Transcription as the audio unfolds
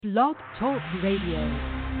Blog Talk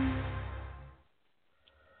Radio.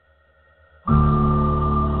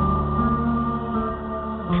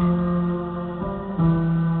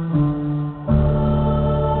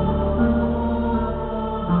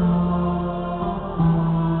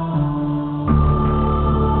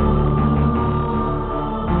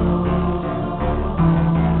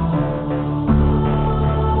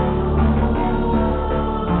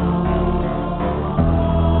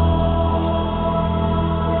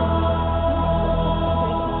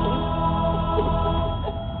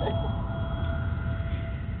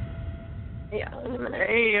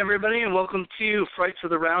 Everybody, and welcome to Frights of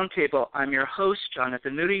the Round Table. I'm your host,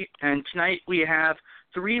 Jonathan Moody, and tonight we have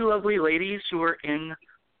three lovely ladies who are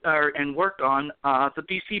and worked on the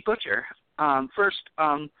BC Butcher. First,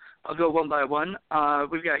 I'll go one by one.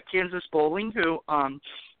 We've got Kansas Bowling, who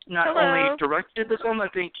not Hello. only directed the film, I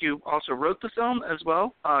think you also wrote the film as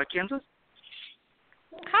well. Kansas?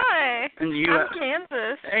 Hi, And you, I'm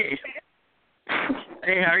Kansas. Hey.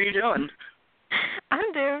 Hey, how are you doing?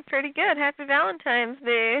 I'm doing pretty good. Happy Valentine's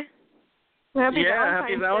Day. Happy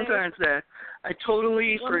Valentine's Day. I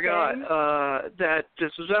totally forgot that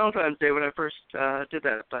this was Valentine's Day when I first did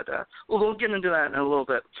that, but we'll get into that in a little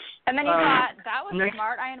bit. And then you thought, that was next...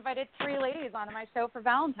 smart. I invited three ladies onto my show for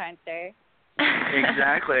Valentine's Day.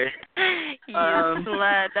 Exactly. You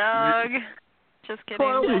slut dog. Just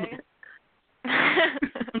kidding.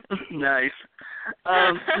 Nice.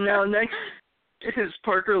 Now, next is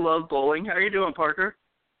Parker Love Bowling. How are you doing, Parker?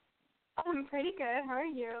 I'm pretty good. How are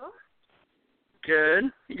you?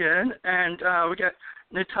 Good. And we got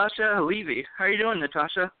Natasha Halevi. How are you doing,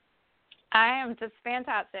 Natasha? I am just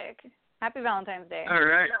fantastic. Happy Valentine's Day. All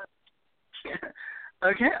right.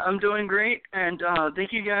 Okay, I'm doing great, and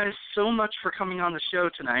thank you guys so much for coming on the show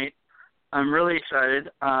tonight. I'm really excited.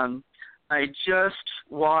 I just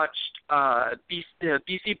watched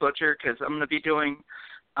BC Butcher because I'm going to be doing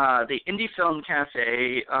the Indie Film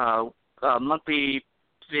Cafe monthly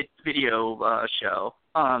video show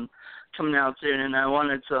coming out soon, and I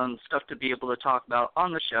wanted some stuff to be able to talk about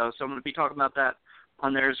on the show, so I'm going to be talking about that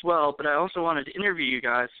on there as well. But I also wanted to interview you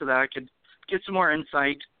guys so that I could get some more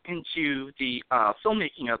insight into the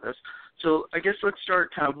filmmaking of this. So I guess let's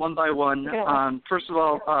start kind of one by one. First of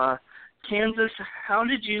all, Kansas, how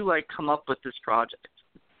did you come up with this project?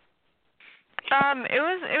 It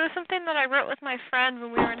was something that I wrote with my friend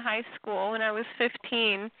when we were in high school when I was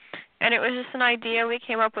 15, and it was just an idea we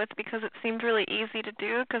came up with because it seemed really easy to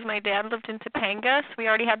do because my dad lived in Topanga, so we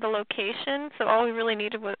already had the location, so all we really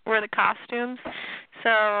needed were the costumes.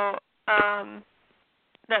 So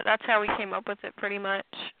that's how we came up with it pretty much.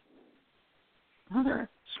 Okay.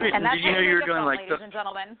 Sweet. And that's did you know you were doing ladies and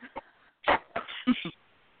gentlemen.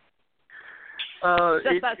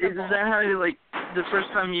 Is that how you the first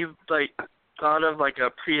time you thought of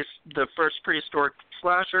the first prehistoric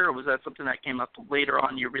slasher, or was that something that came up later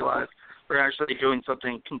on? You realized we're actually doing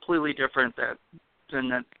something completely different that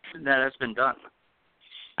has been done.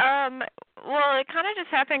 Well, it kind of just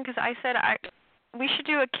happened because I said we should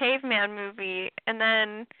do a caveman movie, and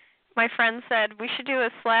then my friend said we should do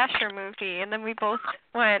a slasher movie, and then we both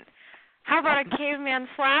went, how about a caveman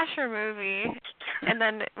slasher movie? And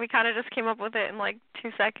then we kind of just came up with it in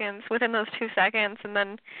 2 seconds, within those 2 seconds, and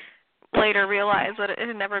then later realized that it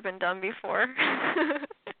had never been done before.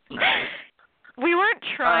 We weren't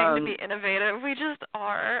trying to be innovative. We just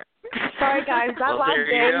are. Sorry, guys. That last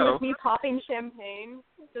day go. was me popping champagne,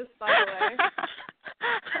 just by the way.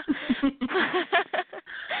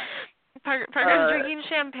 Parker's drinking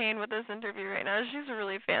champagne with this interview right now. She's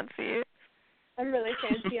really fancy. I'm really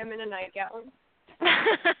fancy. I'm in a nightgown.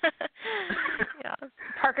 Yeah.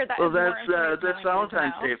 Parker, that's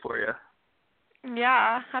Valentine's Day for you.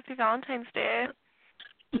 Yeah, happy Valentine's Day.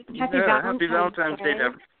 Happy Valentine's Day.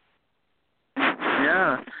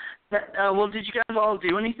 Yeah. Well, did you guys all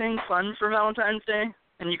do anything fun for Valentine's Day?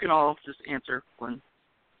 And you can all just answer one.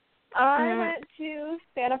 I went to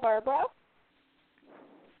Santa Barbara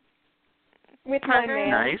with my man.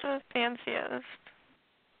 Nice. The fanciest.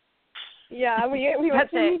 Yeah, we went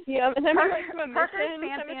to the museum, and then we went to a Parker's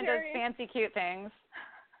mission fancy and cemetery. does fancy cute things.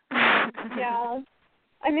 Yeah.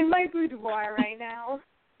 I'm in my boudoir right now.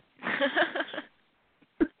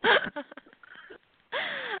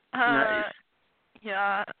 Nice.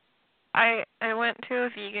 Yeah. I went to a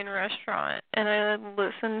vegan restaurant, and I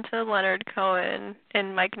listened to Leonard Cohen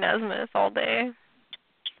and Mike Nesmith all day.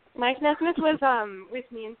 Mike Nesmith was with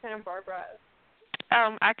me in Santa Barbara.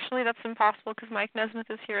 Actually, that's impossible because Mike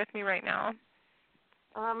Nesmith is here with me right now.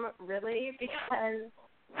 Really? Because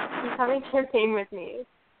he's having champagne with me.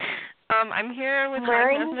 I'm here with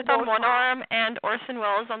Wearing Mike Nesmith on one Botox. arm and Orson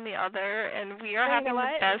Welles on the other, and we are You know having the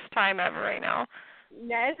what? best time ever right now.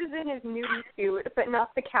 Nez is in his nudie suit, but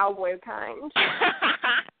not the cowboy kind.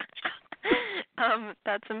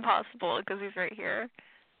 That's impossible because he's right here.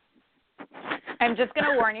 I'm just going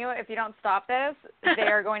to warn you, if you don't stop this, they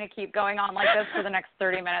are going to keep going on like this for the next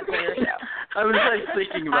 30 minutes of your show. I was like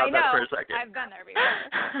thinking about that for a second. I've been there before.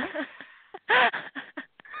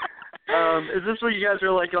 Is this what you guys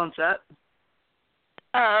are like on set?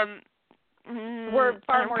 We're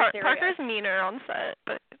far more serious. Parker's meaner on set,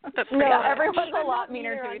 but No, Yeah, everyone's a lot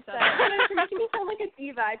meaner to on each set. other. You're making me sound like a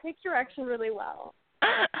diva. I take direction really well.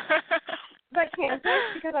 But Kansas,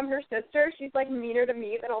 because I'm her sister, she's like meaner to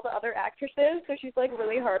me than all the other actresses, so she's like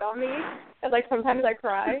really hard on me. And like sometimes I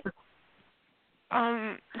cry.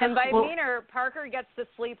 And by meaner, Parker gets to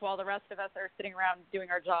sleep while the rest of us are sitting around doing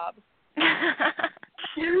our jobs.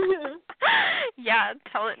 Yeah,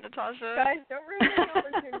 tell it, Natasha. Guys, don't ruin any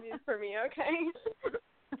opportunities for me, okay?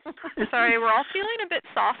 Sorry, we're all feeling a bit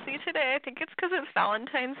saucy today. I think it's because it's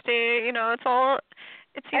Valentine's Day. You know, it's I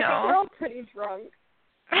think we're all pretty drunk.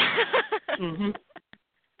 Mhm.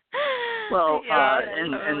 Well, yeah,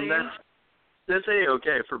 and that's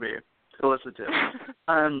okay for me to listen to.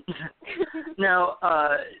 Now,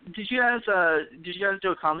 did you guys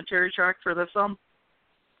do a commentary track for this film?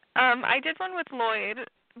 I did one with Lloyd,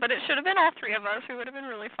 but it should have been all three of us. We would have been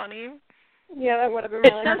really funny. Yeah, that would have been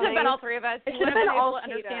It really should funny. have been all three of us. It You should would have have been been able all to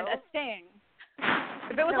understand Kato. a thing.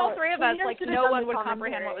 If it was No, all three of us, Kato like should have no done one the would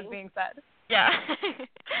comprehend what commentary. was being said. Yeah.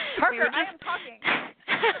 Parker, I am talking.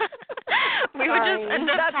 We would just Sorry. end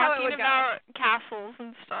up That's how it talking would go. about castles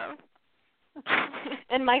and stuff.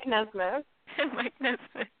 And Mike Nesmith. And Mike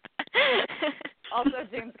Nesmith. Also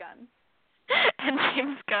James Gunn. And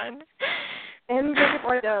James Gunn. And Bridget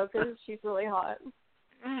Bardot, because she's really hot.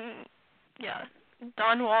 Mm-hmm. Yeah.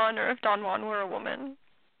 Don Juan, or if Don Juan were a woman.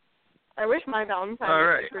 I wish my Valentine All was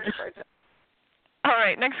right. Bridget Bardot. All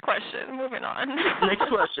right, next question. Moving on. Next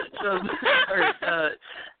question. So,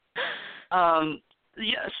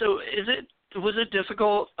 yeah. So, was it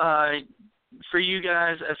difficult for you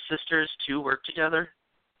guys as sisters to work together?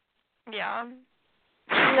 Yeah.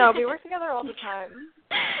 No, we work together all the time.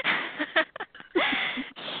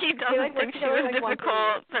 She doesn't like, work think she together, was like, once a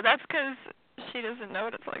difficult, but that's because she doesn't know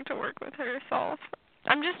what it's like to work with herself.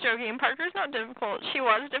 I'm just joking. Parker's not difficult. She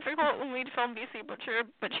was difficult when we filmed BC Butcher,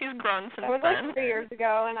 but she's grown since That was then. like 3 years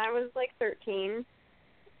ago, and I was like 13.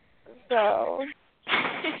 So,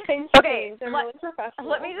 things Okay, changed. I'm really professional.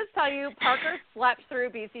 Let me just tell you, Parker slept through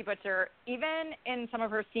BC Butcher. Even in some of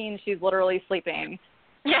her scenes, she's literally sleeping.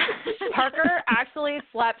 Yeah. Parker actually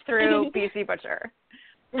slept through BC Butcher.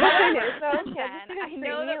 What I know, though, Kansas I didn't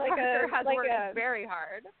know treat me that like Parker has like worked very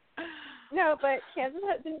hard. No, but Kansas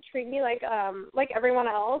didn't treat me like everyone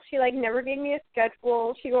else. She like never gave me a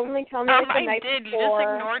schedule. She would only tell me like the I night did. before. You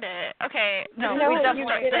just ignored it. Okay. No, No, we you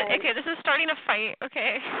definitely. didn't. Okay, this is starting a fight.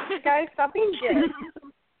 Okay. Guys, stop being dicks.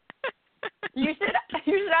 You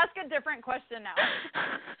should ask a different question now.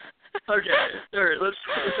 Okay. All right. Let's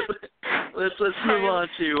move on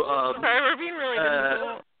to. Sorry, we're being really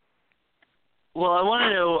difficult. Well, I want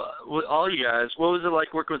to know, with all you guys, what was it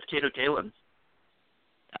like working with Kato Kalin?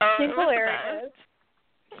 He's It was the hilarious.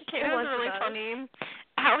 best. Kato's really funny.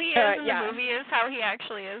 How he is in the movie is how he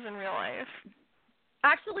actually is in real life.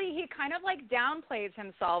 Actually, he kind of like downplays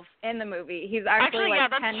himself in the movie. He's actually yeah,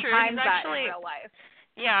 like that's 10 true. times He's that actually, in real life.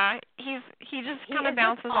 Yeah, he just kind of is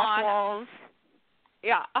bounces just off on- walls.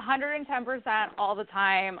 Yeah, 110% all the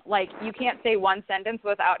time. Like, you can't say one sentence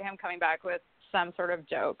without him coming back with some sort of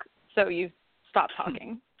joke. So you stop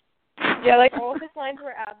talking. Yeah, like all of his lines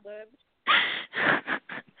were ad-libbed.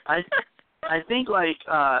 I think like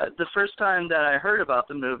the first time that I heard about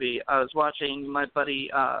the movie, I was watching my buddy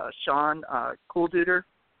Sean Cool Duder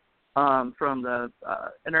from the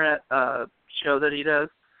internet show that he does.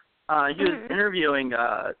 He was interviewing,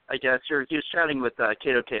 I guess, or he was chatting with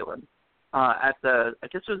Kato Kalin at the, I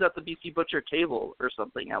guess it was at the BC Butcher Cable or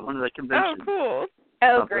something at one of the conventions. Oh, cool.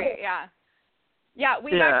 Oh, great, yeah. Yeah,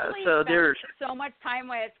 we've actually so spent so much time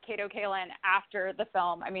with Kato Kalin after the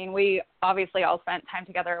film. I mean, we obviously all spent time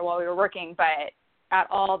together while we were working, but at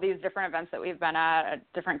all these different events that we've been at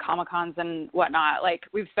different Comic-Cons and whatnot, like,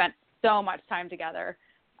 we've spent so much time together.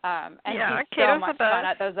 And Yeah, he's Kato's so much the fun best.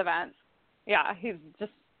 at those events. Yeah, he's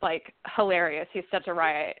just, like, hilarious. He's such a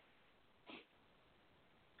riot.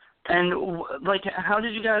 And, like, how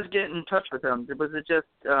did you guys get in touch with him? Was it just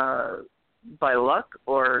by luck,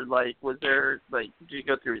 or, like, was there, like, did you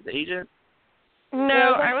go through his agent?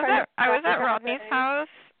 No, I I was at was Rodney's house,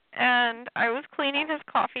 and I was cleaning his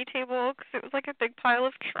coffee table because it was like a big pile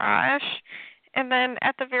of trash. And then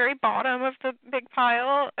at the very bottom of the big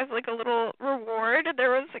pile, as like a little reward,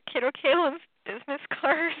 there was a Kato Kaelin's business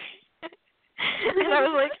card. And I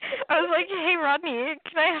was like, hey Rodney,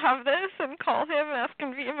 can I have this and call him and ask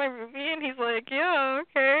him to be in my movie? And he's like, yeah,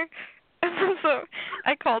 okay. And then so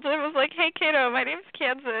I called him and was like, hey Kato, my name's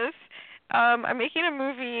Kansas. I'm making a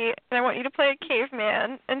movie and I want you to play a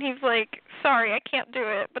caveman. And he's like, sorry, I can't do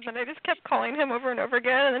it. But then I just kept calling him over and over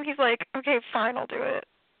again, and then he's like, okay, fine, I'll do it.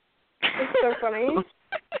 It's so funny.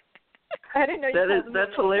 I didn't know you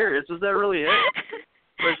that's hilarious. Is that really it?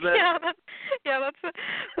 Was that...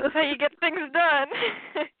 That's how you get things done.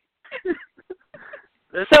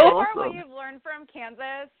 That's so awesome. far, what you've learned from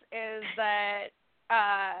Kansas is that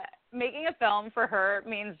making a film for her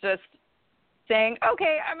means just saying,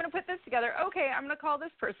 okay, I'm going to put this together. Okay, I'm going to call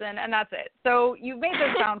this person, and that's it. So you made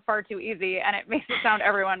this sound far too easy, and it makes it sound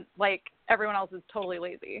everyone else is totally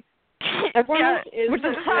lazy. Everyone is which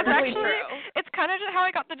is probably actually true. It's kind of how I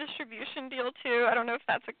got the distribution deal too. I don't know if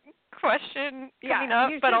that's a question coming up,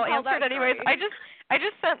 you but should I'll tell answer it that anyways. story. I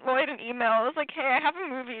just sent Lloyd an email. I was like, hey, I have a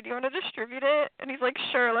movie. Do you want to distribute it? And he's like,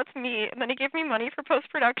 sure, let's meet. And then he gave me money for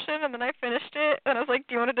post-production, and then I finished it. And I was like,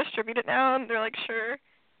 do you want to distribute it now? And they're like, sure.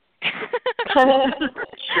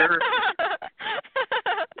 Sure.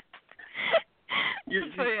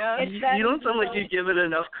 So, yeah. You don't sound like you give it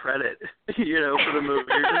enough credit, for the movie.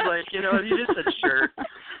 You're just like, you just said sure.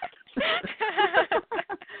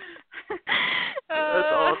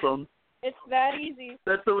 That's awesome. It's that easy.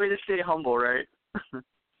 That's the way to stay humble, right?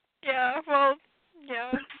 Yeah, well,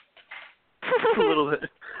 yeah. A little bit.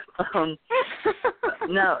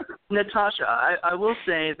 Now, Natasha, I will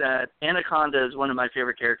say that Anaconda is one of my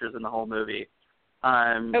favorite characters in the whole movie. Good.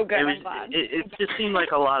 I'm glad. It just seemed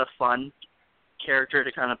like a lot of fun character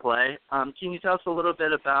to kind of play. Can you tell us a little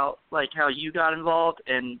bit about how you got involved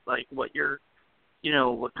and what your,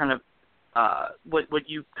 what kind of what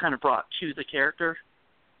you kind of brought to the character?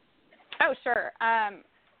 Oh, sure.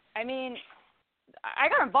 I mean, I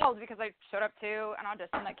got involved because I showed up to an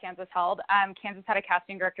audition that Kansas held. Kansas had a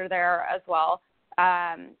casting director there as well.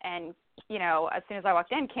 And, as soon as I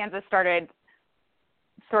walked in, Kansas started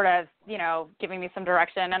sort of, giving me some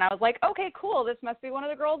direction. And I was like, okay, cool. This must be one of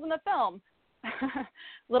the girls in the film.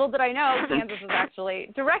 Little did I know, Kansas was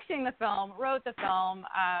actually directing the film, wrote the film.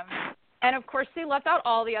 And, of course, she left out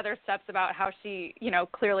all the other steps about how she,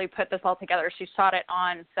 clearly put this all together. She shot it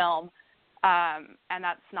on film, and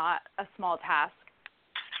that's not a small task.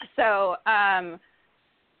 So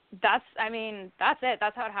that's it.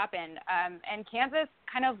 That's how it happened. And Kansas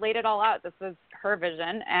kind of laid it all out. This was her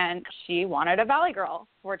vision, and she wanted a Valley girl.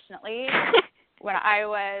 Fortunately, when I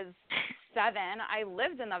was 7, I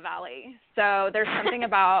lived in the Valley. So there's something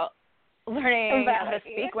about learning how to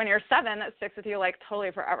speak when you're 7 that sticks with you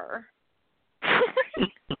totally forever.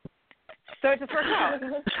 So it just worked out.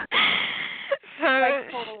 So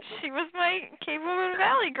she was my Cave Woman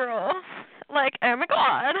Valley girl. Oh my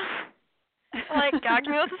god. Gag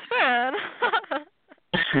me with a spoon.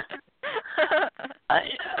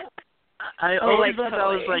 I always thought that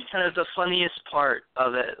was kind of the funniest part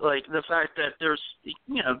of it. The fact that there's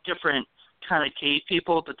different kind of cave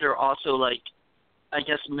people, but they're also I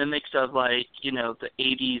guess mimics of the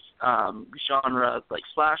 80s genre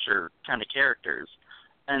slasher kind of characters.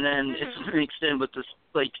 And then it's mixed in with this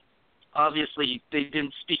obviously they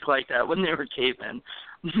didn't speak like that when they were cavemen,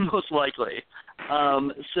 most likely.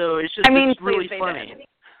 So it's just it's really funny.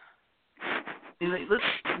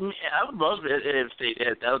 I would love it if they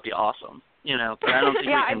did. That would be awesome. But I don't think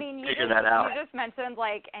we can figure that out. You just mentioned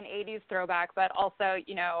an 80s throwback, but also,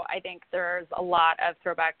 I think there's a lot of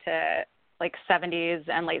throwback to 70s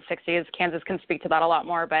and late 60s. Kansas can speak to that a lot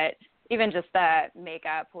more, but even just the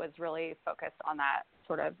makeup was really focused on that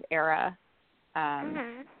sort of era.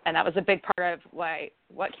 And that was a big part of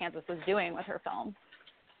what Kansas was doing with her film.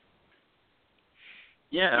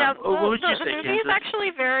 Yeah. What would you say, the movie Kansas? is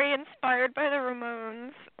actually very inspired by the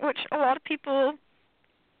Ramones, which a lot of people,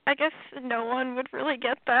 I guess no one would really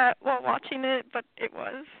get that while watching it, but it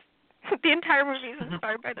was. The entire movie is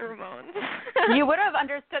inspired by the Ramones. You would have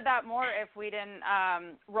understood that more if we didn't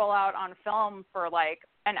roll out on film for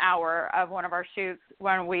an hour of one of our shoots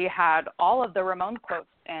when we had all of the Ramones quotes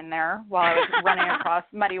in there while I was running across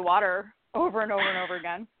muddy water over and over and over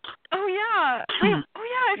again. Oh, yeah. Wait,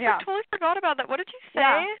 I totally forgot about that. What did you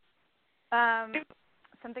say? Yeah.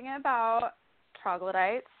 Something about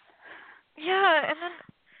troglodytes. Yeah, and then...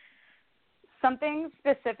 Something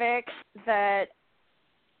specific that...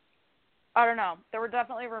 I don't know. There were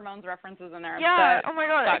definitely Ramones references in there. Yeah, oh my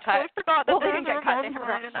god, I totally forgot that there was a Ramones Ramones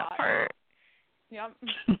line in that part. Yep.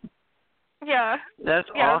 Yeah. That's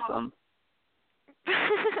awesome.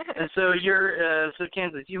 And so so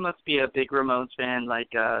Kansas, you must be a big Ramones fan.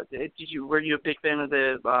 Like, were you a big fan of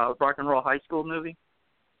the Rock and Roll High School movie?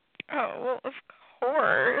 Oh, well, of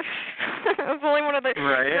course. It was only one of the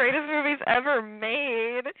greatest movies ever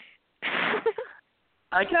made.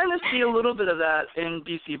 I kind of see a little bit of that in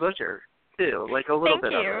BC Butcher, too. Like, a little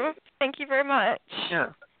bit of it. Thank you very much.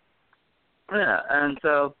 Yeah. Yeah, and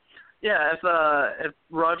so, yeah, if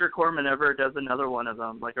Roger Corman ever does another one of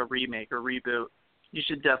them, like a remake or reboot, you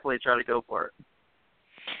should definitely try to go for it.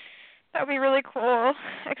 That would be really cool.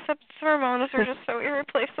 Except the Ramones are just so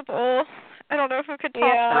irreplaceable. I don't know who could top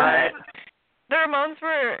that. The Ramones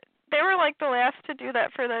were like the last to do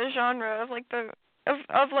that for the genre of like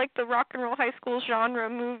the Rock and Roll High School genre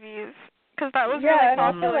movies, because that was really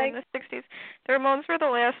popular in the 60s. The Ramones were the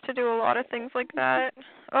last to do a lot of things like that.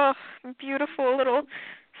 Oh, beautiful little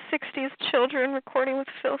 60s children recording with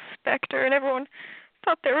Phil Spector, and everyone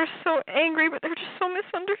thought they were so angry, but they were just so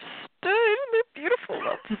misunderstood. They're beautiful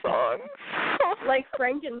love songs. Like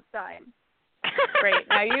Frankenstein. Great.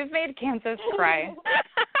 Now you've made Kansas cry.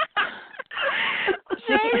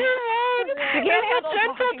 She can't handle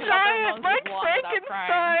gentle giant like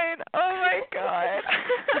Frankenstein. Oh my God.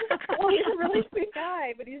 Well, he's a really sweet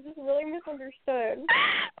guy, but he's just really misunderstood.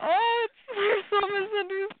 Oh, they're so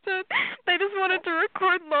misunderstood. They just wanted to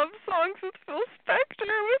record love songs with Phil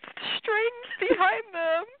Spector with strings behind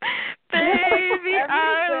them. Baby,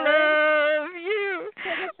 I love you.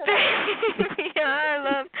 Baby,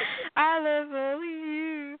 I love only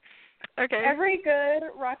you. Okay. Every good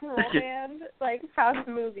rock and roll band has a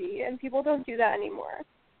movie, and people don't do that anymore.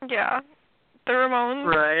 Yeah, the Ramones.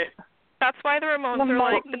 Right. That's why the Ramones are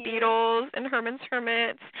like the Beatles and Herman's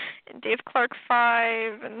Hermits and Dave Clark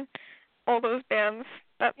 5 and all those bands.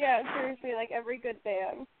 Yeah, seriously, like every good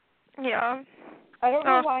band. Yeah. I don't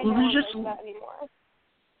know why no one does that anymore.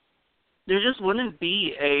 There just wouldn't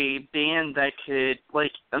be a band that could,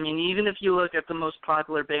 even if you look at the most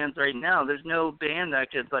popular bands right now, there's no band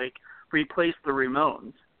that could, replace the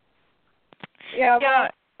Ramones. Yeah,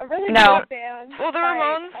 a really good band. Well, the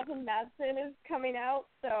Ramones. Evan Madsen is coming out,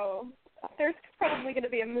 so there's probably going to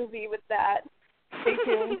be a movie with that. Stay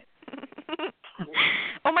tuned.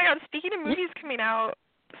 Oh my God! Speaking of movies coming out,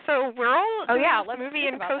 so we're all doing a movie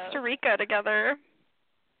in Costa Rica together.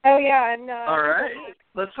 Oh yeah, and all right,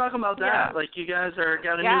 let's talk about that. Yeah. You guys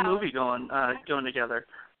got a new movie going together.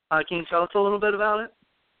 Can you tell us a little bit about it?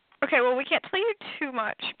 Okay, well, we can't tell you too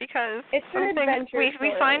much because it's an adventure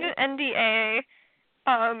we signed an NDA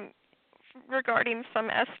regarding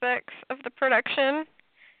some aspects of the production.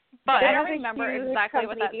 But I don't remember exactly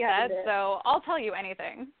what that said, so I'll tell you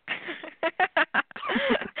anything.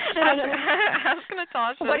 Ask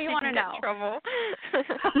Natasha. What do you want to know? Trouble.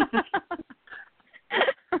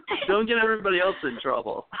 Don't get everybody else in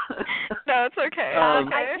trouble. No, it's okay. I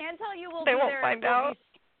can tell you they won't find out.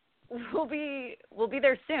 We'll be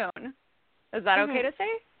there soon. Is that okay to say?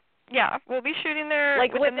 Yeah, we'll be shooting there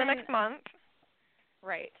within the next month.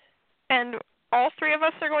 Right. And all three of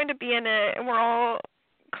us are going to be in it, and we're all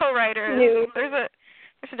co-writers. Nude. There's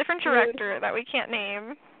a different director that we can't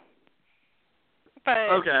name. But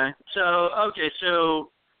so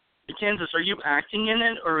Kansas, are you acting in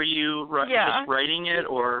it, or are you just writing it,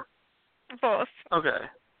 or both? Okay.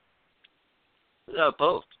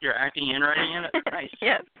 Both. You're acting and writing in it? Nice.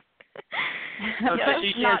 Yes. Okay, so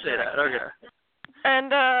you can't say that. Okay. And,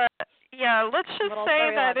 let's just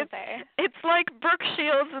say that it's like Brooke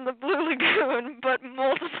Shields in the Blue Lagoon, but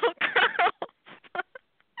multiple girls.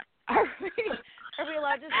 Are we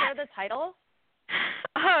allowed to share the title?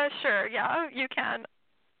 Sure, yeah, you can.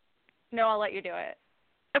 No, I'll let you do it.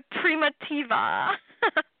 A Primativa.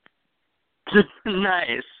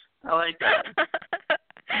 Nice. I like that.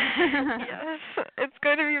 Yes, it's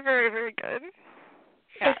going to be very, very good.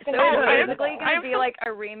 Yeah, so it's basically going to be like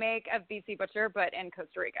a remake of BC Butcher, but in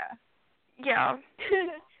Costa Rica. Yeah.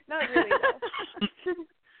 Not really, though.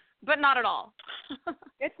 But not at all.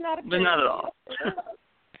 It's not a But not at all.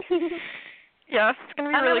 Yeah, it's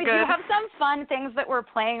going to be really good. We do have some fun things that we're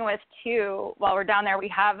playing with, too, while we're down there. We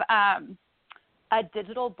have a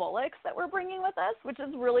digital Bolex that we're bringing with us, which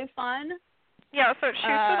is really fun. Yeah, so it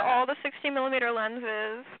shoots with all the 60mm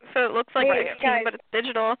lenses, so it looks like 16, but it's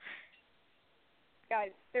digital.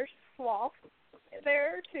 Guys, there's sloths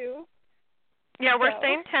there, too. Yeah, we're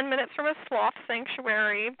staying 10 minutes from a sloth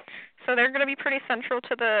sanctuary, so they're going to be pretty central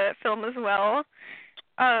to the film as well.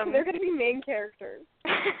 They're going to be main characters.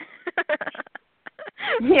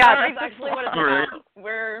 Yeah, that's actually what it's about.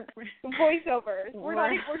 We're voiceovers. We're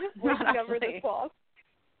just voicing over the sloth.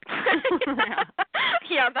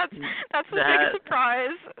 Yeah, that's the biggest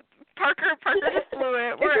surprise. Parker just blew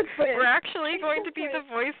it. We're actually going to be the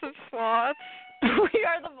voice of sloths. We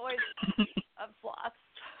are the voice of sloths.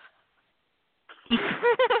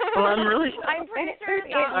 Well, I'm pretty sure it's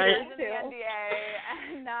not in the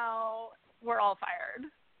NDA, and now we're all fired.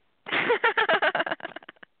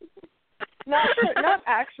 Not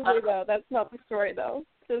actually though. That's not the story though.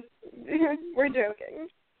 Just we're joking.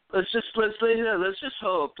 Let's just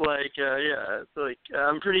hope.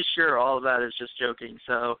 I'm pretty sure all of that is just joking.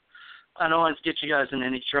 So I don't want to get you guys in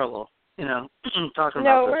any trouble. Talking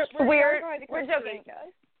about this. No, we're joking.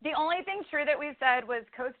 The only thing true that we said was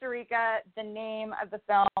Costa Rica, the name of the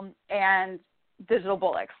film, and digital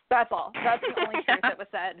bullocks. That's all. That's the only truth that was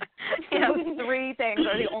said. Those three things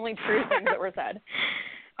are the only true things that were said.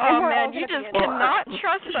 Oh, man, you just cannot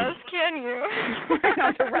trust us, can you?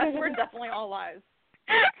 No, the rest were definitely all lies.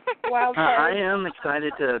 Wow. I am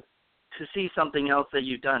excited to see something else that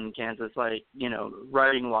you've done in Kansas, like,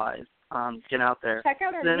 writing-wise. Get out there. Check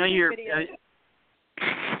out our music videos.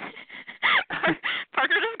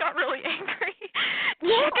 Parker just got really angry.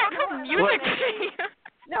 Check out her music video.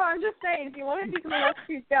 No, I'm just saying, if you want to see something else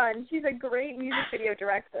she's done, she's a great music video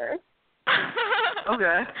director.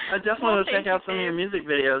 Okay, I definitely want to check out some of your music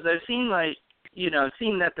videos. I've seen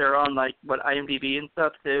seen that they're on IMDb and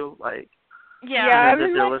stuff too. Yeah, that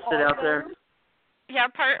they're listed out there. Yeah,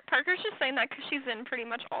 Parker's just saying that because she's in pretty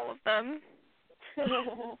much all of them.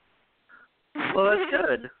 Well, that's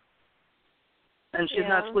good. And she's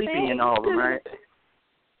not sleeping in all of them, right?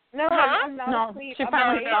 No, I'm not asleep. She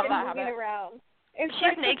finally stopped that moving habit. around.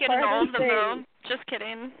 She's naked in all of them, though. Just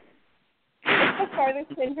kidding. It's the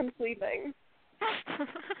farthest thing from sleeping.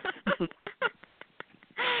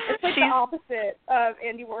 It's like the opposite of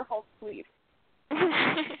Andy Warhol's sleep.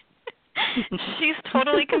 She's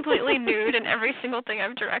totally completely nude in every single thing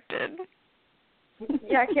I've directed.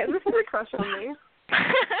 Yeah, Kansas has a crush on me.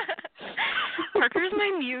 Parker's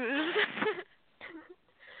my muse.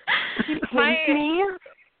 Me?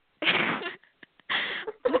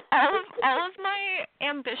 all of my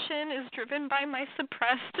ambition is driven by my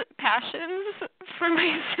suppressed passions for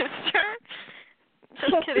my sister.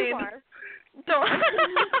 Just kidding. Don't.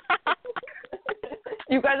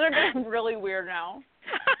 You guys are getting really weird now.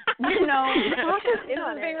 This is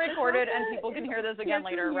being recorded and people can hear this again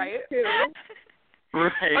later, right?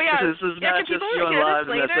 Right. Oh, yeah. This is not just going live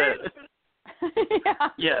and that's it. Yeah.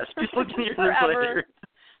 Yes, people can hear this later.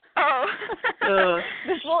 Oh.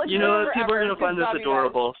 People are going to find this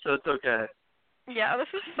adorable, so it's okay. Yeah, this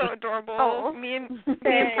is so adorable. Oh. Me and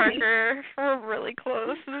Parker are really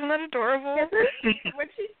close. Isn't that adorable? When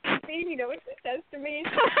she's saying, you know what she says to me?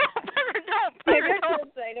 Maybe I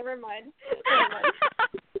can't say. Never mind.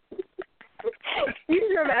 Use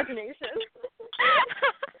your imagination.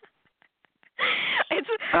 It's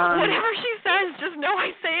whatever she says. Just know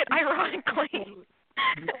I say it ironically.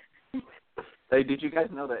 Hey, did you guys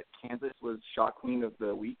know that Kansas was Shock Queen of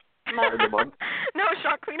the Week? Or the month? No,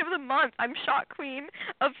 Shock Queen of the Month. I'm Shock Queen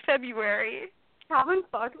of February. Calvin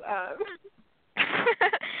fucks up.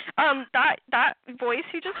 That voice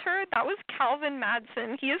you just heard, that was Calvin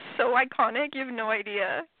Madsen. He is so iconic, you have no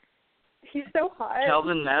idea. He's so hot.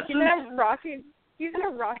 Calvin Madsen? He's in a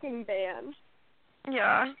rocking band.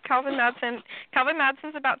 Yeah, Calvin Madsen. Calvin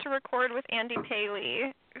Madsen's about to record with Andy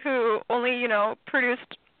Paley, who only,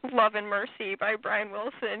 produced Love and Mercy by Brian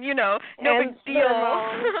Wilson. No and big deal.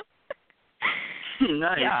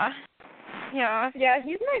 Nice. Yeah. Yeah,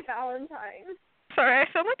 he's my Valentine. Sorry, I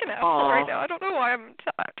sound like an asshole right now. I don't know why I'm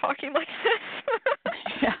talking like this.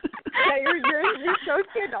 Yeah, you're so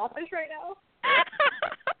standoffish right now.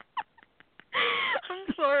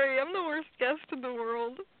 I'm sorry. I'm the worst guest in the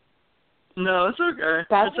world. No, it's okay.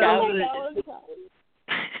 That's Valentine.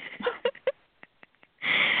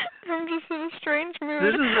 I'm just in a strange mood.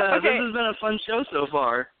 This has been a fun show so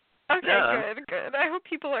far. Okay, Yeah. good. I hope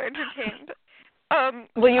people are entertained.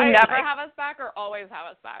 Will you never have us back or always have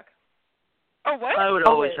us back? Oh, what? I would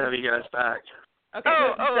always have you guys back. Okay.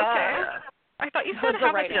 Oh, okay. Yeah. I thought you said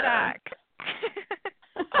have us back.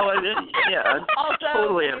 Oh, I didn't. Yeah, I'd Also,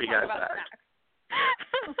 totally have you guys back.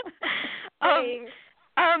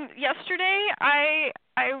 Yesterday I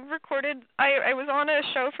recorded. I was on a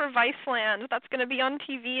show for Viceland that's going to be on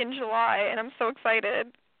TV in July, and I'm so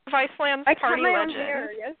excited. Viceland's Party Legends. I cut my own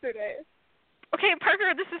hair yesterday. Okay,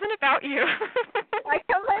 Parker, this isn't about you. I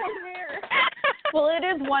cut my own hair. Well, it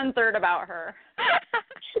is 1/3 about her.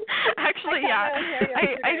 Actually, yeah.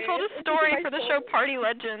 I told a story for the show Party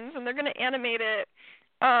Legends, and they're going to animate it.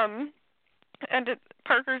 And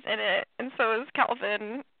Parker's in it, and so is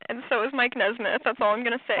Calvin, and so is Mike Nesmith. That's all I'm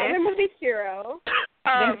going to say. I'm a movie hero.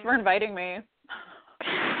 Thanks for inviting me.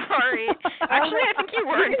 Sorry. Actually, I think you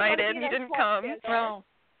were invited and you didn't come. Oh,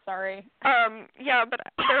 sorry. Yeah, but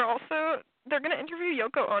they're going to interview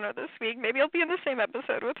Yoko Ono this week. Maybe I'll be in the same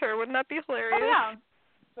episode with her. Wouldn't that be hilarious? Oh, yeah.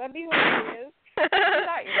 That'd be hilarious. Do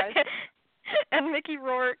that, you guys. And Mickey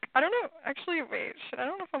Rourke. I don't know. Actually, wait. I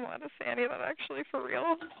don't know if I'm allowed to say any of that actually for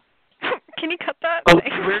real. Can you cut that? Oh,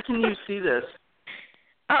 where can you see this?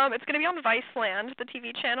 It's going to be on Viceland, the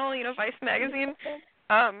TV channel, Vice magazine,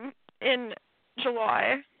 in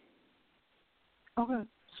July. Okay,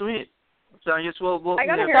 sweet. So I guess we'll I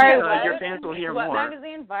gotta your, hear your fans will hear what more. What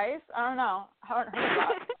magazine? Vice? I don't know. Haven't heard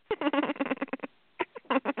of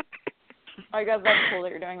that. I guess that's cool that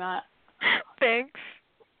you're doing that. Thanks.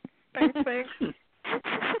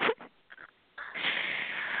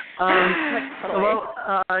 Well,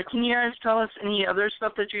 can you guys tell us any other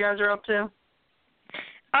stuff that you guys are up to?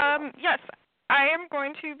 Yes. I am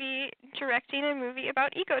going to be directing a movie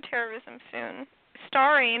about eco-terrorism soon,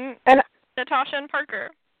 starring Natasha and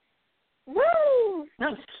Parker. Woo!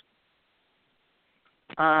 Nice.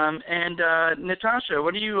 And Natasha,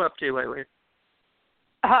 what are you up to lately?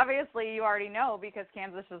 Obviously, you already know because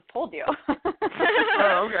Kansas has told you.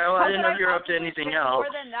 Oh, okay. Well, I didn't know if you were up to anything else.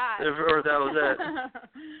 More than that. Or that was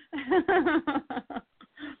it.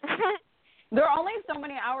 There are only so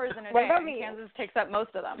many hours in a day, and Kansas takes up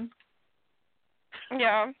most of them.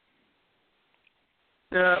 Yeah.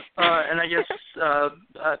 Yeah, and I guess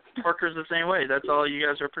Parker's the same way. That's all you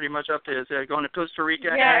guys are pretty much up to is going to Costa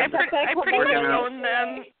Rica. Yeah, and I pretty much own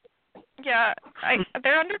them. Yeah,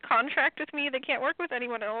 they're under contract with me. They can't work with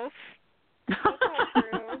anyone else. That's not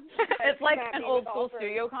true. It's like an old school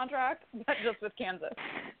studio contract, but just with Kansas.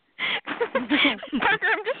 Parker,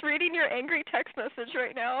 I'm just reading your angry text message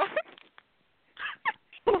right now.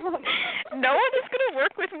 No one is going to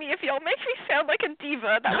work with me if y'all make me sound like a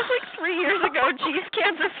diva. That was like 3 years ago. Jeez,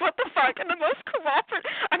 Kansas, what the fuck? I'm the most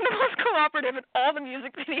cooperative in all the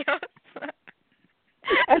music videos.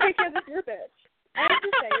 Okay, Kansas, you're a bitch. I have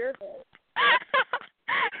to say, you're a bitch.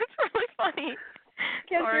 It's really funny.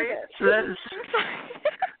 Kansas, Sorry. you're a bitch.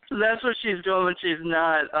 So that's what she's doing when she's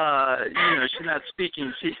not, she's not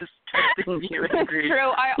speaking. She's just texting you angry. That's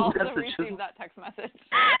true. I also messages. received that text message.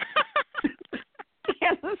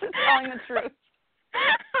 Kansas is telling the truth.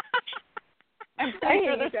 I'm pretty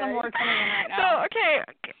sure there's some more coming in right now. So,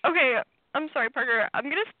 okay. I'm sorry, Parker. I'm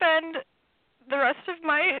going to spend the rest of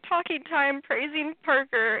my talking time praising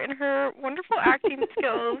Parker and her wonderful acting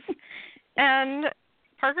skills. And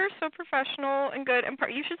Parker's so professional and good. And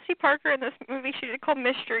you should see Parker in this movie she did called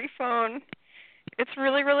Mystery Phone. It's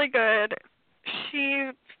really, really good.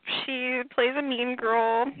 She plays a mean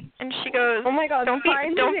girl, and she goes, "Oh my God, don't be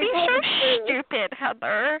so stupid,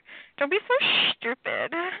 Heather. Don't be so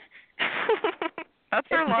stupid." That's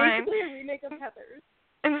her line. It's basically a remake of Heather's.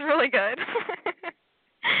 It's really good.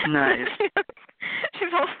 Nice.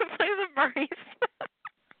 She's also plays a barista.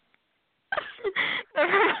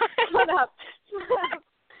 Never mind. Shut up.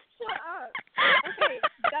 Okay,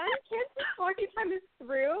 done. Kansas talking time is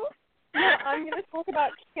through. Now I'm going to talk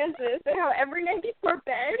about Kansas and how every night before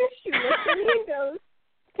bed she looks at me and goes,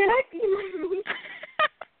 "Can I be my meat?"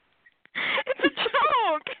 It's a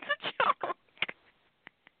joke.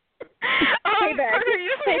 Hey, babe.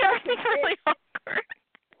 You made everything really awkward.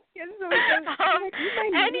 Kansas always goes, "Can I be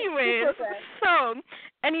my meat?" Anyways, so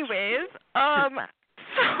I'm going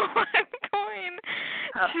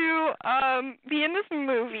to be in this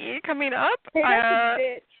movie coming up. Hey, that's a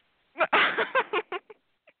bitch.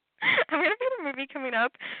 I'm going to be in a movie coming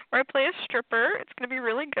up where I play a stripper. It's going to be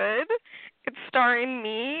really good. It's starring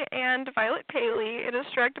me and Violet Paley. It is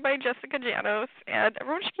directed by Jessica Janos, and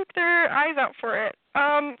everyone should keep their eyes out for it.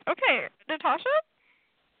 Okay, Natasha?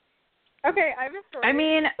 Okay, I have a story. I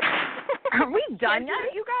mean, are we done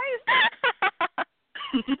yet, you guys?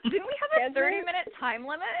 Didn't we have a 30-minute time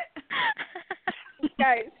limit?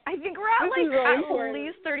 Guys, I think we're at at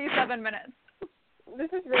least 37 minutes.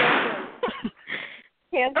 This is really important.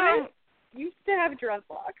 Kansas used to have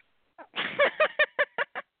dreadlocks.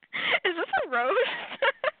 Is this a roast?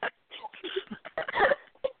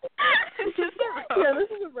 Is this a roast? Yeah,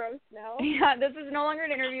 this is a roast now. Yeah, this is no longer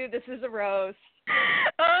an interview. This is a roast.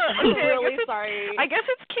 Okay, I'm really sorry. I guess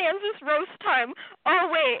it's Kansas roast time. Oh,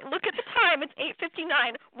 wait, look at the time. It's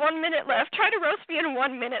 8:59. 1 minute left. Try to roast me in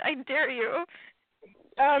 1 minute. I dare you.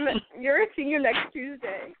 You're seeing you next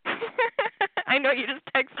Tuesday. I know, you just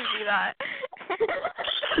texted me that.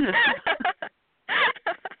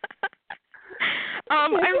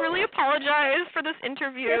 I really apologize for this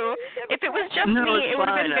interview. If it was just me, it would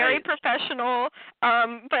have been very professional.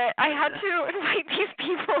 But I had to invite these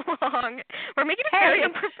people along. We're making it very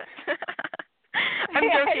unprofessional. I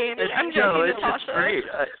joking. I'm joking, It's Natasha. great.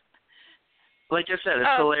 Like I said,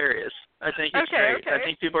 it's hilarious. I think it's great. Okay. I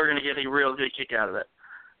think people are going to get a real good kick out of it.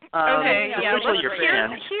 Okay, yeah. Especially your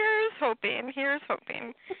fans. Here's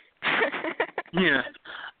hoping. Yeah.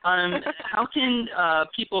 How can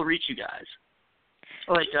people reach you guys?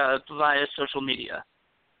 Like via social media?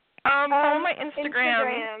 Follow my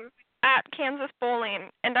Instagram at Kansas Bowling,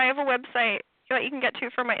 and I have a website that you can get to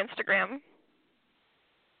for my Instagram.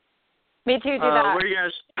 Me too. Do that. What are you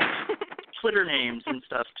guys? Twitter names and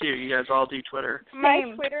stuff too. You guys all do Twitter. My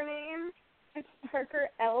Twitter name is Parker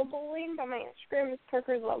L Bowling, but my Instagram is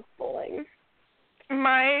Parker Loves Bowling.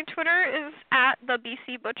 My Twitter is at the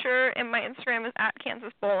BC Butcher, and my Instagram is at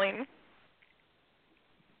Kansas Bowling.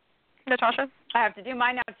 Natasha? I have to do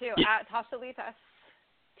mine now too. Yeah. At Tasha Litas.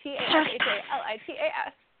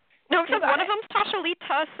 TASHALITAS. No, because one of them's Tasha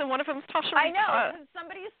Litas and one of them's Tasha Litas. I know, because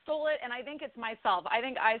somebody stole it, and I think it's myself. I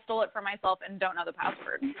think I stole it for myself and don't know the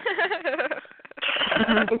password.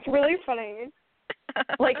 It's really funny.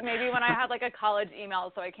 Like maybe when I had like a college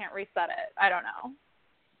email, so I can't reset it. I don't know.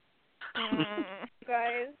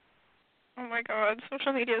 Guys. Oh my God,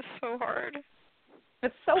 social media is so hard.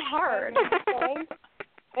 It's so hard.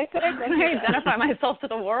 I said I identify myself to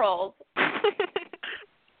the world.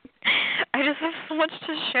 I just have so much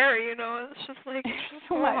to share, you know. It's just like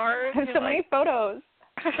so hard. I have so many photos.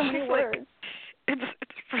 So many words. It's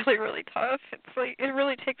really, really tough. It's like it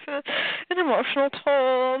really takes an emotional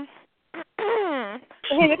toll.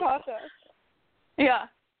 Hey, Natasha. Yeah.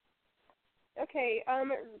 Okay,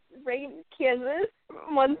 rate Kansas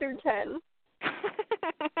 1 through 10.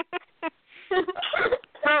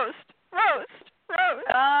 Roast.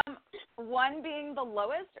 1 being the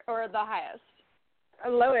lowest or the highest?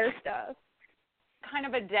 Lowest. Kind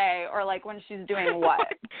of a day, or like when she's doing what?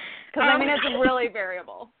 Because I mean, it's really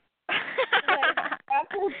variable.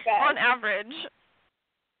 On average.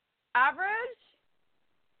 Average?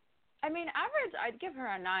 I mean, average, I'd give her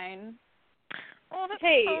a 9. Oh, that's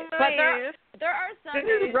hey, so nice. But there are some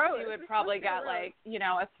days she would probably get like, you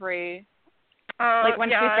know, a 3. Like when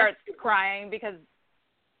she starts crying because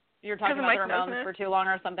you're talking about the Ramones for too long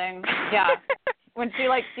or something. Yeah. When she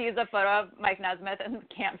like sees a photo of Mike Nesmith and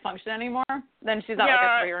can't function anymore, then she's at like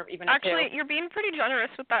a 3 or even a 2. Actually, you're being pretty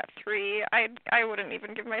generous with that 3. I wouldn't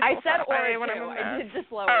even give myself. I said that or way a 2. when I'm I did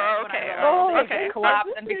just lower it when I realized okay. it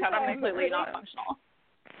collapsed and become completely not functional.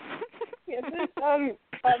 Kansas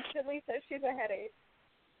constantly says she's a headache.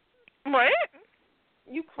 What?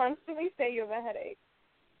 You constantly say you have a headache.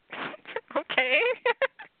 Okay.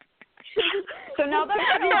 So now that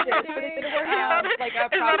we're doing like a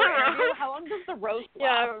proper interview, how long does the roast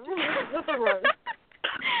last? Yeah, that's a roast.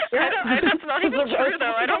 That's not even true,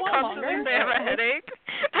 though. I don't constantly longer? say I have a headache.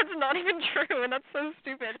 That's not even true, and that's so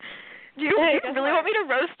stupid. Do you really want me to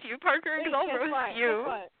roast you, Parker? Because I'll roast you.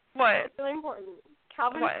 What? It's really important.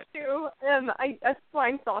 Calvin What? stew a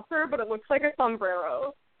flying saucer, but it looks like a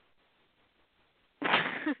sombrero.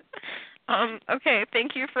 Okay,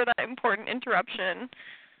 thank you for that important interruption.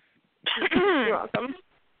 You're welcome.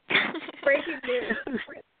 Breaking news.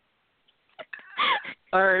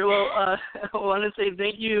 All right. Well, I want to say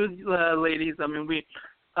thank you, ladies. I mean, we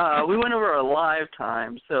went over our live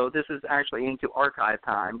time, so this is actually into archive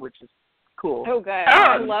time, which is cool. Oh, good.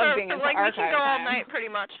 I love being into like archive we can go all time. night, pretty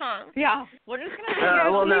much, huh? Yeah. We're just gonna.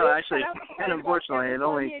 Well, no, actually, and unfortunately, it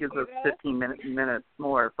only gives us 15 minutes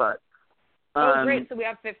more, but. Oh, great. So we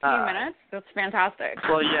have 15 minutes? That's fantastic.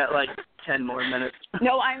 Well, yeah, like 10 more minutes.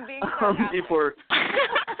 No, I'm being sarcastic. Before...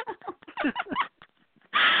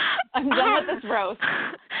 I'm done with this roast.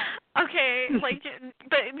 Okay, like,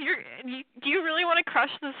 but do you really want to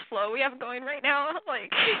crush this flow we have going right now?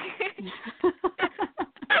 Like,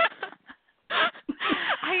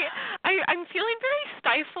 I'm feeling very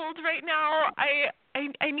stifled right now. I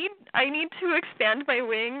need to expand my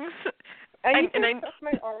wings. I need to express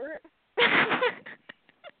my art.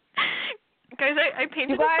 Guys, I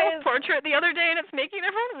painted a self-portrait the other day, and it's making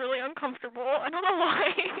everyone really uncomfortable. I don't know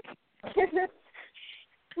why.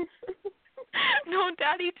 No,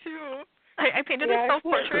 Daddy, too. I painted a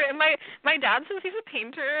self-portrait, and my dad says he's a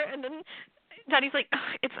painter, and then Daddy's like,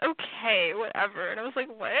 it's okay, whatever. And I was like,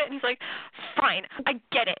 what? And he's like, fine, I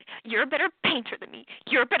get it. You're a better painter than me.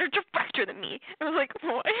 You're a better director than me. And I was like,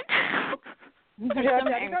 what? There's some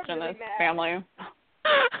angst in this family.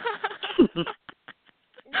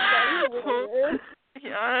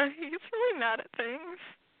 Yeah, he's really mad at things.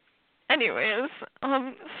 Anyways,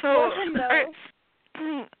 so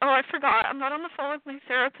I forgot. I'm not on the phone with my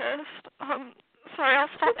therapist. Sorry, I'll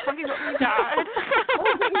stop talking about my dad.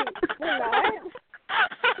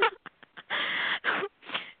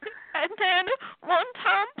 And then one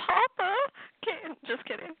time Papa Just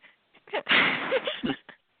kidding.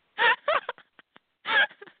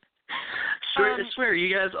 I swear,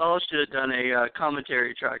 you guys all should have done a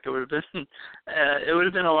commentary track. It would have been,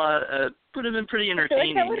 a lot. Would have been pretty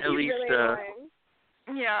entertaining. I feel like that at would be least. really annoying.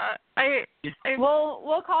 Yeah,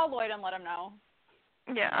 We'll call Lloyd and let him know.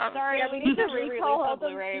 Yeah. Sorry, yeah, we need to re-release recall all the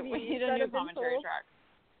those Blu-ray. CDs We need a that new have been commentary sold. track.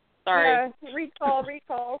 Sorry. Yeah, recall.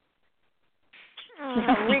 Recall.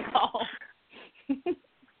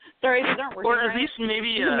 Sorry, these aren't working. Or at right? least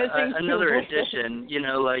maybe Missing another two edition.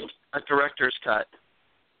 Like a director's cut,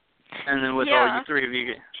 and then with all you three of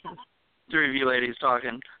you ladies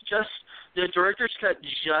talking, just the director's cut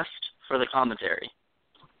just for the commentary.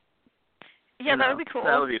 Yeah, that would be cool.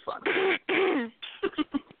 That would be fun.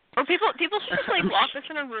 Or people should just lock us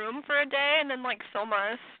in a room for a day and then film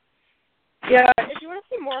us. Yeah, if you want to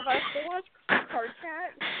see more of us, go watch Card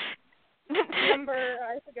Cat. Number,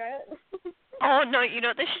 I forget. Oh no, you know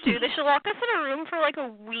what they should do? They should lock us in a room for a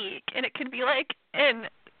week, and it could be in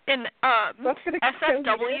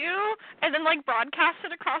SFW, and then broadcast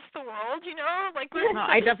it across the world. No,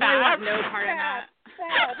 I definitely want no part in that.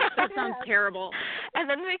 That sounds terrible. And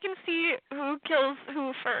then we can see who kills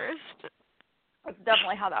who first. That's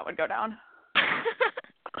definitely how that would go down.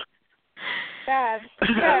 Bad.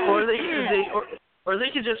 Or they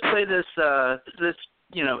could just play this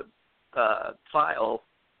file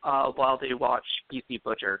while they watch PC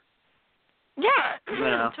Butcher. Yeah,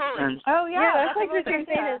 totally. Yeah, that's what you're saying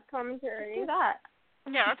is commentary. Do that.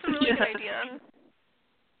 Yeah, that's a really good idea.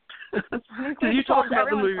 Because you talk about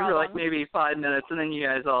the movie for maybe 5 minutes, and then you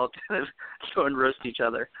guys all kind of go and roast each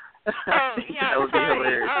other. Oh, yeah, that would be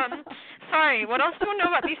hilarious. Sorry, what else do you know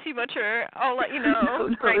about BC Butcher? I'll let you know now.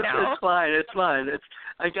 It's fine.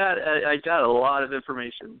 I got a lot of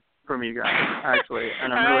information from you guys, actually.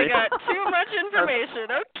 And I got too much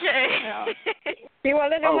information. Okay. Yeah. Do you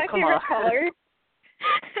want to know my favorite color?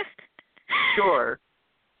 Sure.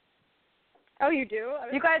 Oh, you do?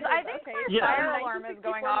 You guys, I think my fire alarm is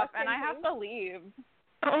going off, and I have to leave.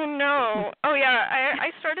 Oh, no. Oh, yeah,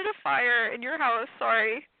 I started a fire in your house.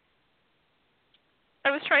 Sorry. I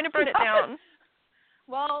was trying to burn it down.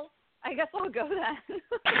 Well, I guess I'll go then.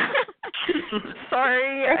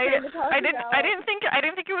 Sorry, I didn't think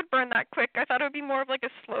it would burn that quick. I thought it would be more of a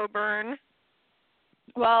slow burn.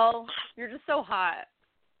 Well, you're just so hot.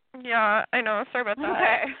 Yeah, I know. Sorry about that.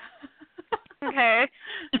 Okay. Okay,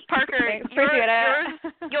 Parker,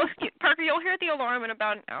 Parker, you'll hear the alarm in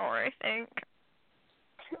about an hour, I think.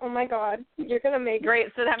 Oh my God, you're gonna make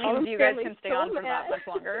great. So that means you guys can stay on for that much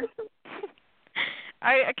longer.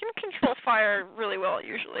 I can control fire really well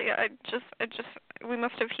usually. We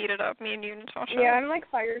must have heated up, me and you, Natasha. Yeah, I'm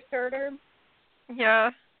fire starter.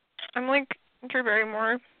 Yeah, I'm Drew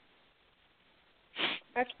Barrymore.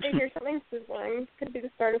 Actually, I hear something sizzling. Could be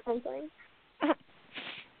the start of something.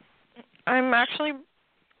 I'm actually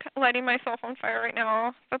lighting myself on fire right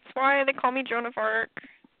now. That's why they call me Joan of Arc.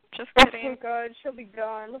 Just kidding. Oh, good. She'll be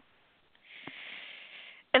gone.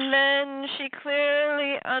 And then she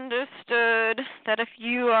clearly understood that if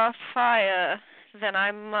you are fire, then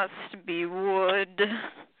I must be wood.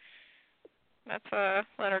 That's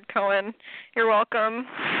Leonard Cohen. You're welcome.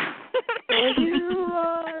 You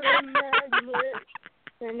are a magnet,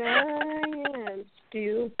 and I am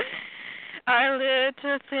steel. I lit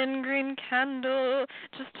a thin green candle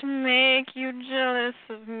just to make you jealous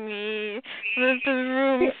of me. With the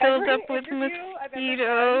room filled up with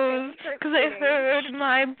mosquitoes, 'cause I heard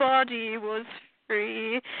my body was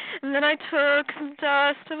free. And then I took the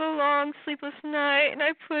dust of a long sleepless night and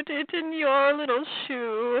I put it in your little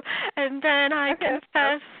shoe. And then I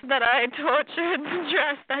confess that I tortured the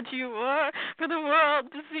dress that you wore for the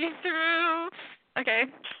world to see through. Okay.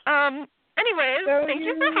 Anyways, thank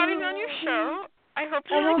you for having me on your show. I hope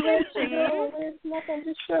you like my singing. There's nothing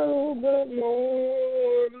to show but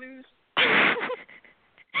more blues.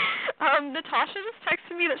 Natasha just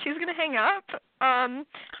texted me that she's going to hang up. So.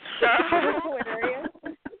 That's hilarious.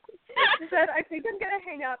 She said, I think I'm going to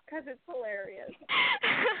hang up because it's hilarious.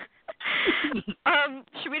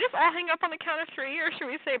 Should we just all hang up on the count of 3, or should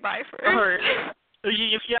we say bye first? Or if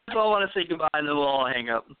you guys all want to say goodbye, then we'll all hang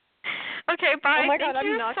up. Okay, bye. Oh my God, Thank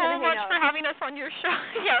you so much for having us on your show.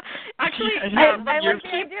 Yeah, actually, I like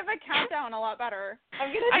the idea of a countdown a lot better.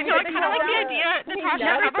 I know, I kind of like the idea. Natasha,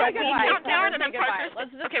 how about we count down and then Parker?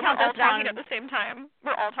 Okay, we're all talking at the same time.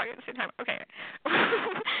 We're all talking at the same time. Okay.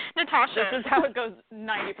 Natasha. This is how it goes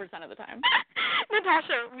 90% of the time.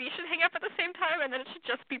 Natasha, we should hang up at the same time, and then it should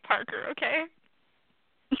just be Parker, okay?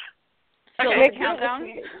 Okay, countdown.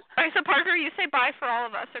 Okay, so Parker, you say bye for all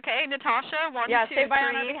of us, okay? Natasha, 1, 2, 3. Yeah, say bye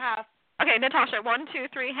on our behalf. Okay, Natasha, 1, 2,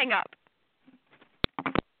 3, hang up.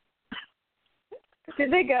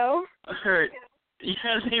 Did they go? I heard.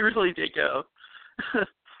 Yeah, they really did go.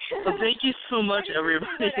 Well, thank you so much,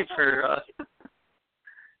 everybody, for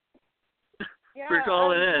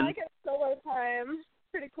calling in. I like it solo time.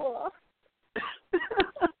 Pretty cool.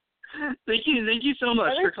 Thank you so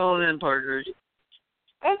much for calling in, Parker.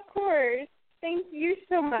 Of course. Thank you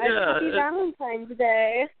so much. Yeah, Happy Valentine's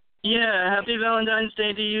Day. Yeah, happy Valentine's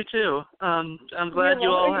Day to you too. I'm glad you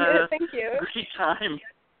all had a great time,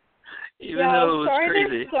 even though it was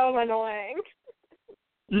crazy. They're so annoying.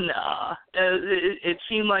 Nah, it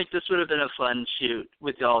seemed like this would have been a fun shoot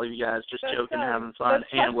with all of you guys, just joking, having fun,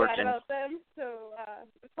 and working. Let's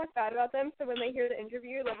talk bad about them, so when they hear the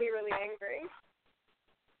interview, they'll be really angry.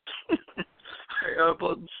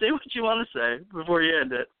 Well, say what you want to say before you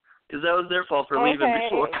end it, because that was their fault for leaving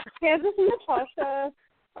before. Kansas and Natasha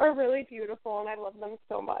are really beautiful, and I love them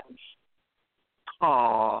so much.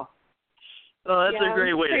 Aw. Well, that's a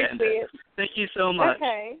great way to end it. Thank you so much.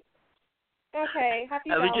 Okay. Happy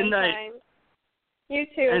Have Valentine's. A good night. You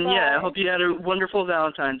too. And bye. I hope you had a wonderful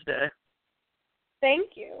Valentine's Day.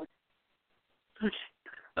 Thank you. Okay.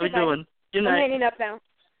 How are you doing? Good night. I'm hanging up now.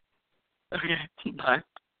 Okay. Bye.